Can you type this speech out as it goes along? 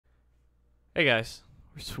Hey guys,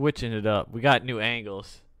 we're switching it up. We got new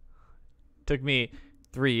angles. Took me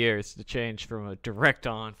 3 years to change from a direct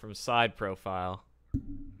on from side profile.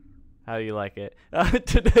 How do you like it?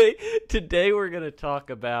 Today um, we're gonna talk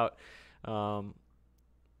about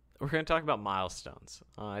milestones.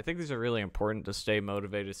 I think these are really important to stay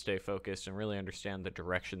motivated, stay focused, and really understand the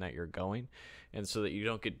direction that you're going, and so that you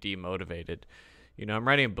don't get demotivated. I'm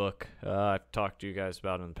writing a book. I've talked to you guys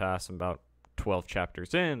about in the past. I'm about 12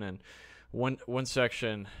 chapters in, and one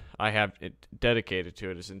section I have it dedicated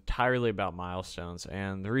to it is entirely about milestones,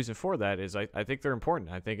 and the reason for that is I think they're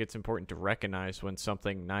important. I think it's important to recognize when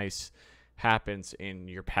something nice happens in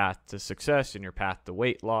your path to success, in your path to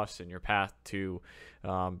weight loss, in your path to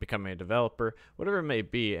becoming a developer, whatever it may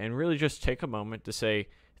be, and really just take a moment to say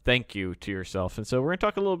thank you to yourself. And so we're going to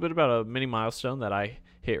talk a little bit about a mini milestone that I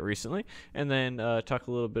hit recently, and then talk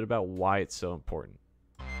a little bit about why it's so important.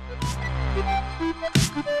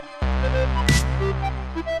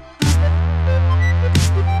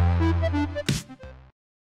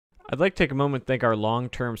 I'd like to take a moment to thank our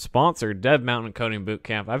long-term sponsor, Dev Mountain Coding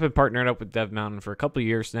Bootcamp. I've been partnered up with Dev Mountain for a couple of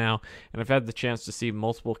years now, and I've had the chance to see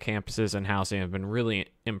multiple campuses and housing. I've been really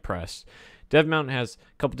impressed. Dev Mountain has a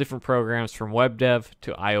couple different programs from web dev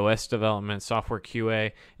to iOS development, software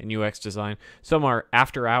QA, and UX design. Some are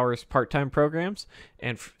after-hours part-time programs,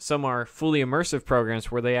 and some are fully immersive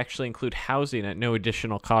programs where they actually include housing at no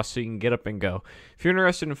additional cost so you can get up and go. If you're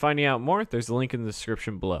interested in finding out more, there's a link in the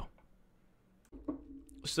description below.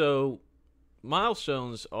 So,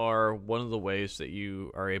 milestones are one of the ways that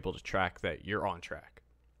you are able to track that you're on track.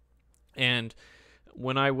 And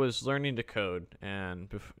when I was learning to code and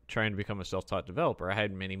trying to become a self-taught developer, I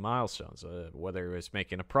had many milestones, whether it was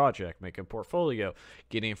making a project, making a portfolio,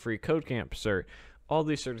 getting a free code camp cert, all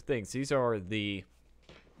these sort of things. These are the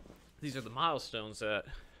milestones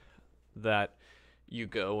that you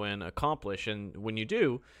go and accomplish. And when you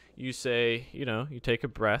do, you say, you take a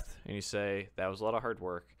breath and you say, that was a lot of hard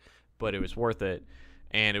work, but it was worth it.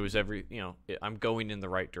 And it was I'm going in the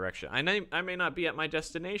right direction. I may not be at my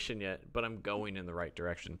destination yet, but I'm going in the right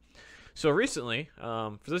direction. So recently,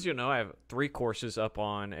 for those of you who know, I have 3 courses up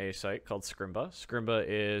on a site called Scrimba. Scrimba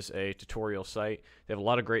is a tutorial site. They have a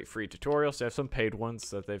lot of great free tutorials. They have some paid ones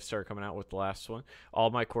that they've started coming out with the last one. All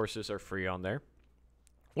my courses are free on there,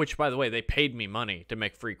 which, by the way, they paid me money to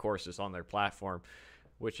make free courses on their platform,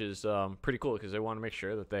 which is pretty cool because they want to make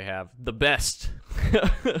sure that they have the best.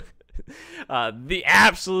 The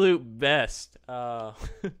absolute best. No,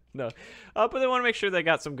 but they want to make sure they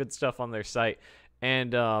got some good stuff on their site.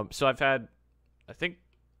 And so I think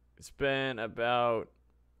it's been about,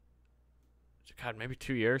 maybe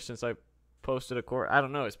 2 years since I posted a course. I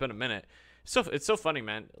don't know. It's been a minute. So it's so funny,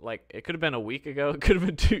 man. Like, it could have been a week ago. It could have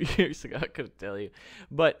been 2 years ago. I couldn't tell you.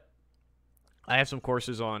 But I have some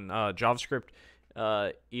courses on JavaScript,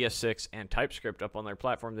 ES6, and TypeScript up on their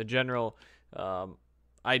platform. The general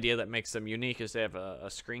idea that makes them unique is they have a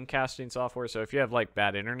screencasting software. So if you have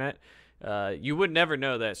bad internet, you would never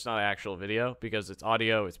know that it's not actual video because it's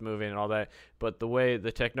audio, it's moving, and all that. But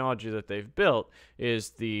the technology that they've built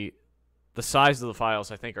is the size of the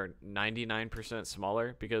files, I think, are 99%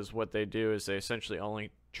 smaller, because what they do is they essentially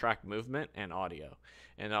only track movement and audio.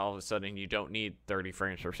 And all of a sudden, you don't need 30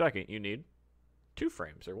 frames per second. You need 2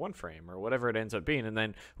 frames or 1 frame or whatever it ends up being. And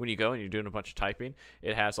then when you go and you're doing a bunch of typing,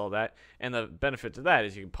 it has all that. And the benefit to that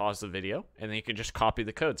is you can pause the video and then you can just copy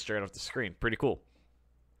the code straight off the screen. Pretty cool.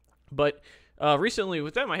 But recently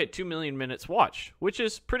with them, I hit 2 million minutes watched, which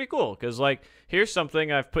is pretty cool because, here's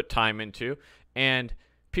something I've put time into and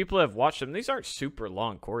people have watched them. These aren't super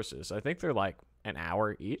long courses. I think they're an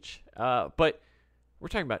hour each. But we're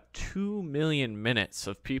talking about 2 million minutes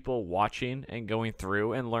of people watching and going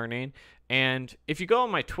through and learning. And if you go on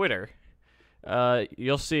my Twitter,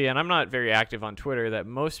 you'll see, and I'm not very active on Twitter, that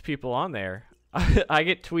most people on there, I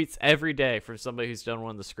get tweets every day from somebody who's done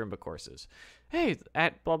one of the Scrimba courses. Hey,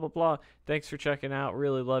 at blah, blah, blah, thanks for checking out.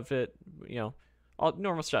 Really loved it. All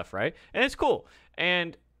normal stuff, right? And it's cool.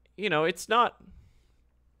 And, it's not...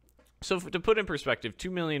 So to put in perspective, 2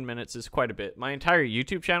 million minutes is quite a bit. My entire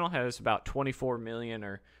YouTube channel has about 24 million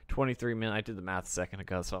or 23 million. I did the math a second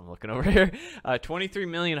ago, so I'm looking over here.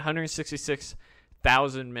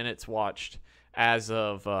 23,166,000 minutes watched as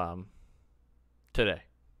of today.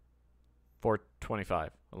 425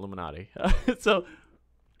 Illuminati. So,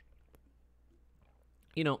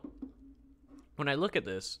 when I look at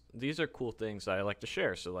this, these are cool things I like to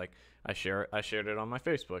share. So I shared it on my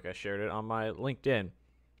Facebook. I shared it on my LinkedIn,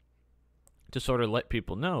 to sort of let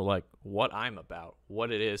people know what I'm about,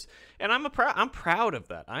 what it is. And I'm proud of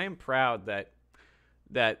that. I am proud that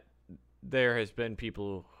there has been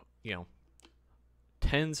people,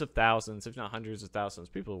 tens of thousands, if not hundreds of thousands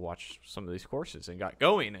of people who watched some of these courses and got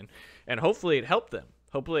going, and hopefully it helped them.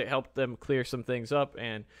 Hopefully it helped them clear some things up,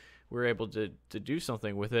 and we're able to do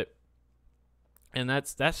something with it. And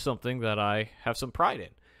that's something that I have some pride in,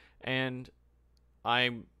 and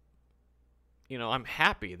I'm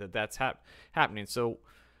happy that that's happening. So,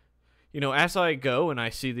 as I go and I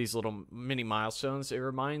see these little mini milestones, it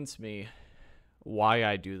reminds me why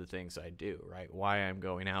I do the things I do, right? Why I'm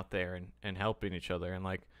going out there and helping each other and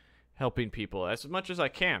like helping people as much as I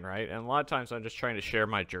can, right? And a lot of times I'm just trying to share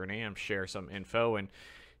my journey and share some info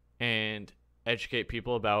and educate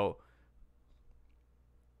people about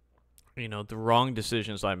the wrong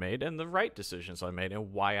decisions I made and the right decisions I made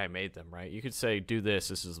and why I made them, right? You could say, do this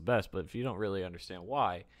is the best, but if you don't really understand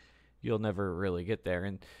why, you'll never really get there.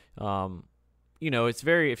 And,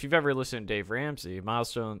 if you've ever listened to Dave Ramsey,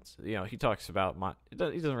 Milestones, he talks about, he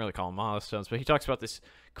doesn't really call them milestones, but he talks about this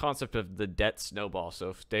concept of the debt snowball. So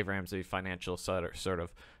if Dave Ramsey, financial sort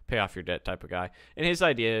of pay off your debt type of guy. And his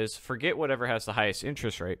idea is forget whatever has the highest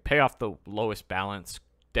interest rate, pay off the lowest balance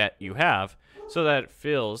debt you have so that it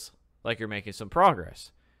feels like you're making some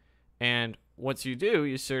progress. And once you do,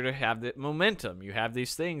 you sort of have the momentum. You have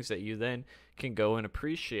these things that you then can go and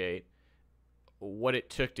appreciate what it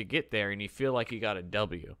took to get there, and you feel like you got a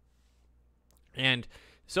W. And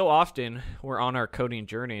so often we're on our coding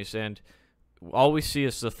journeys, and all we see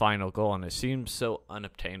is the final goal, and it seems so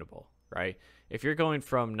unobtainable, right? If you're going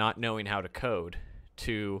from not knowing how to code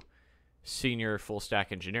to senior full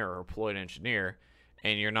stack engineer or employed engineer,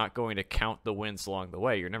 and you're not going to count the wins along the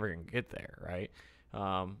way, you're never going to get there, right?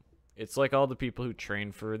 It's like all the people who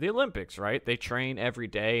train for the Olympics, right? They train every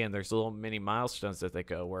day, and there's little mini milestones that they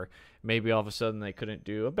go where maybe all of a sudden they couldn't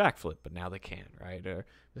do a backflip, but now they can, right? Or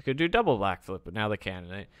they could do double backflip, but now they can.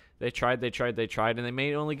 And they tried, and they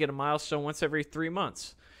may only get a milestone once every 3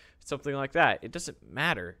 months, something like that. It doesn't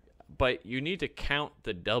matter, but you need to count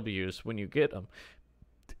the W's when you get them.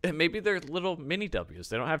 And maybe they're little mini W's.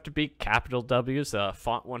 They don't have to be capital W's,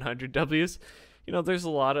 font 100 W's. There's a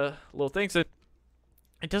lot of little things that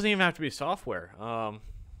it doesn't even have to be software.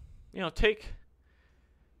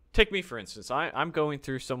 Take me for instance. I'm going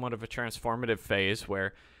through somewhat of a transformative phase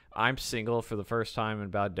where I'm single for the first time in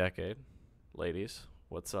about a decade. Ladies,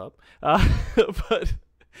 what's up? There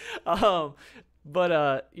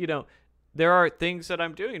are things that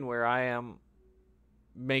I'm doing where I am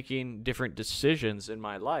making different decisions in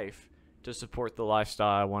my life to support the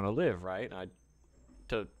lifestyle I want to live, right?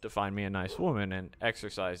 To find me a nice woman and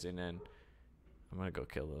exercising, and I'm going to go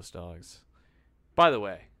kill those dogs. By the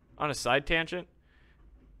way, on a side tangent,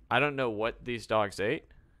 I don't know what these dogs ate,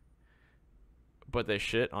 but they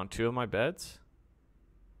shit on 2 of my beds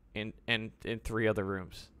and in 3 other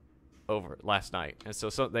rooms over last night. And so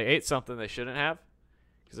they ate something they shouldn't have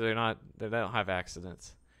because they don't have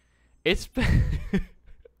accidents. It's been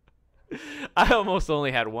I almost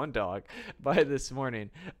only had 1 dog by this morning.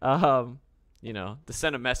 To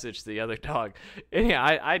send a message to the other dog.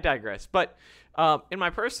 Yeah, I digress. But in my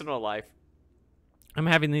personal life, I'm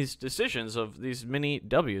having these decisions of these mini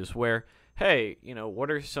W's where, hey,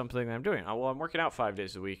 what are something that I'm doing? Well, I'm working out 5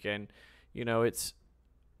 days a week, and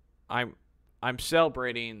I'm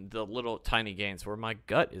celebrating the little tiny gains where my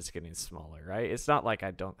gut is getting smaller, right? It's not like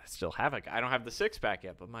I don't still have I don't have the 6-pack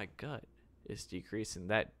yet, but my gut is decreasing.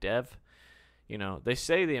 That dev, they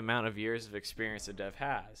say the amount of years of experience a dev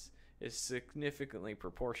has is significantly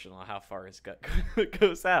proportional to how far his gut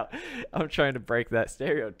goes out. I'm trying to break that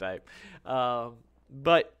stereotype.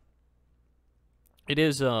 But it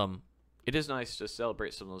is nice to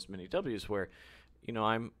celebrate some of those mini W's where,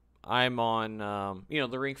 I'm on,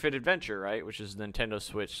 the Ring Fit Adventure, right? Which is Nintendo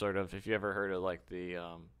Switch sort of, if you ever heard of like the,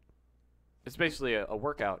 it's basically a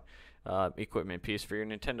workout equipment piece for your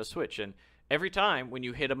Nintendo Switch. And every time when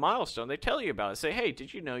you hit a milestone, they tell you about it. Say, hey,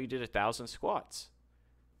 did you know you did 1,000 squats?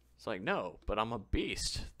 It's like, no, but I'm a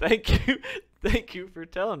beast. Thank you. Thank you for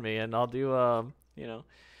telling me. And I'll do, I'll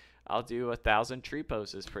do 1,000 tree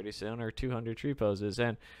poses pretty soon, or 200 tree poses.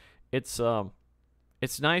 And it's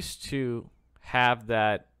nice to have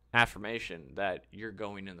that affirmation that you're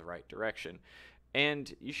going in the right direction.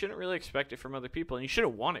 And you shouldn't really expect it from other people, and you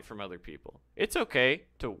shouldn't want it from other people. It's okay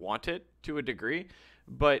to want it to a degree,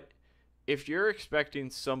 but if you're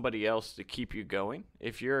expecting somebody else to keep you going,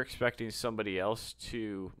 if you're expecting somebody else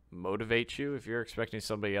to motivate you, if you're expecting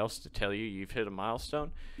somebody else to tell you you've hit a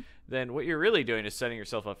milestone, then what you're really doing is setting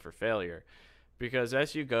yourself up for failure. Because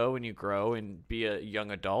as you go and you grow and be a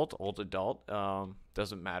young adult, old adult,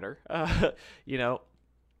 doesn't matter.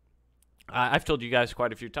 I've told you guys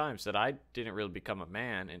quite a few times that I didn't really become a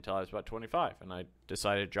man until I was about 25, and I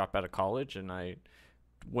decided to drop out of college, and I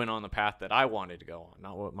went on the path that I wanted to go on,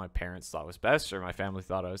 not what my parents thought was best or my family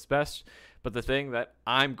thought I was best, but the thing that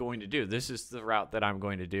I'm going to do. This is the route that I'm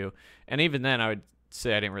going to do. And even then, I would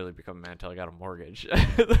say I didn't really become a man until I got a mortgage.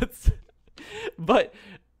 But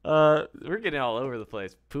we're getting all over the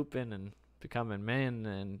place, pooping and becoming men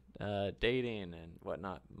and dating and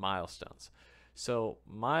whatnot. Milestones. So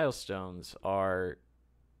milestones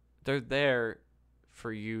they're there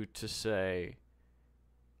for you to say,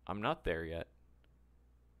 I'm not there yet,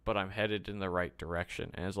 but I'm headed in the right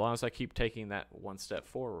direction. And as long as I keep taking that one step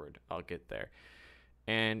forward, I'll get there.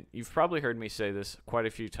 And you've probably heard me say this quite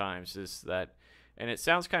a few times, is that, and it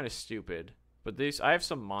sounds kind of stupid, but I have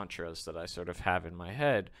some mantras that I sort of have in my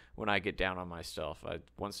head when I get down on myself.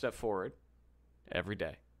 One step forward every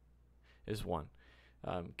day is one.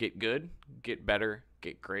 Get good, get better,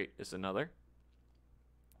 get great is another.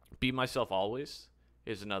 Be myself always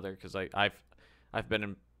is another, because I've been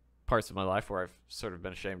in parts of my life where I've sort of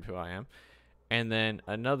been ashamed of who I am. And then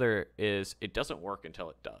another is, it doesn't work until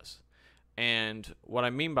it does. And what I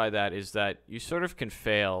mean by that is that you sort of can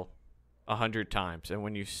fail 100 times, and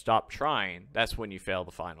when you stop trying, that's when you fail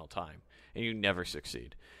the final time and you never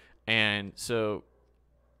succeed. And so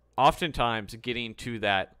oftentimes getting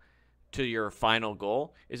to your final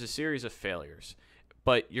goal is a series of failures,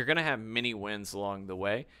 but you're going to have many wins along the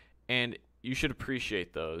way, and you should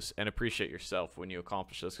appreciate those and appreciate yourself when you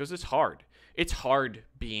accomplish those, because it's hard. It's hard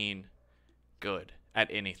being good at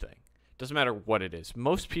anything. Doesn't matter what it is.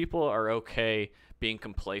 Most people are okay being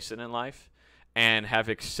complacent in life and have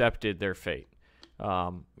accepted their fate.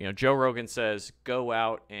 Joe Rogan says, go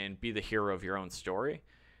out and be the hero of your own story.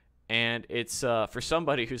 And it's for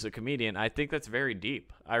somebody who's a comedian, I think that's very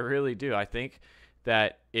deep. I really do. I think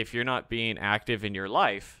that if you're not being active in your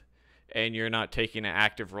life, and you're not taking an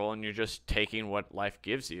active role, and you're just taking what life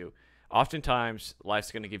gives you, oftentimes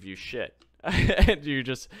life's going to give you shit. And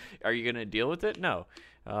are you going to deal with it? No.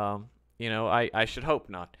 I should hope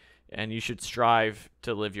not. And you should strive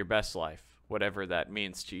to live your best life, whatever that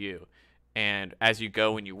means to you. And as you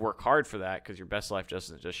go and you work hard for that, because your best life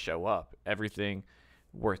doesn't just show up. Everything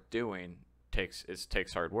worth doing takes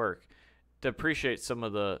hard work. To appreciate some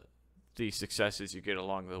of the successes you get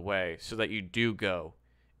along the way, so that you do go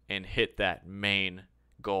and hit that main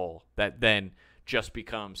goal that then just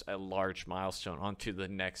becomes a large milestone onto the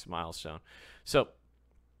next milestone. So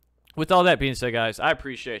with all that being said, guys, I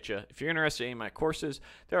appreciate you. If you're interested in my courses,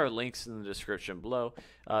 there are links in the description below.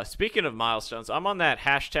 Speaking of milestones, I'm on that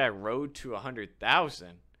hashtag road to 100,000.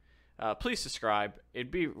 Please subscribe.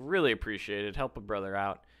 It'd be really appreciated. Help a brother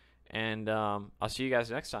out. And I'll see you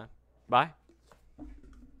guys next time. Bye.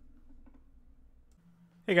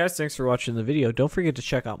 Hey guys, thanks for watching the video. Don't forget to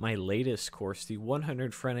check out my latest course, the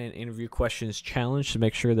 100 Front-End Interview Questions Challenge, to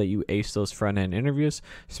make sure that you ace those front-end interviews.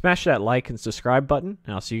 Smash that like and subscribe button,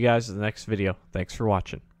 and I'll see you guys in the next video. Thanks for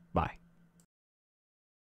watching. Bye.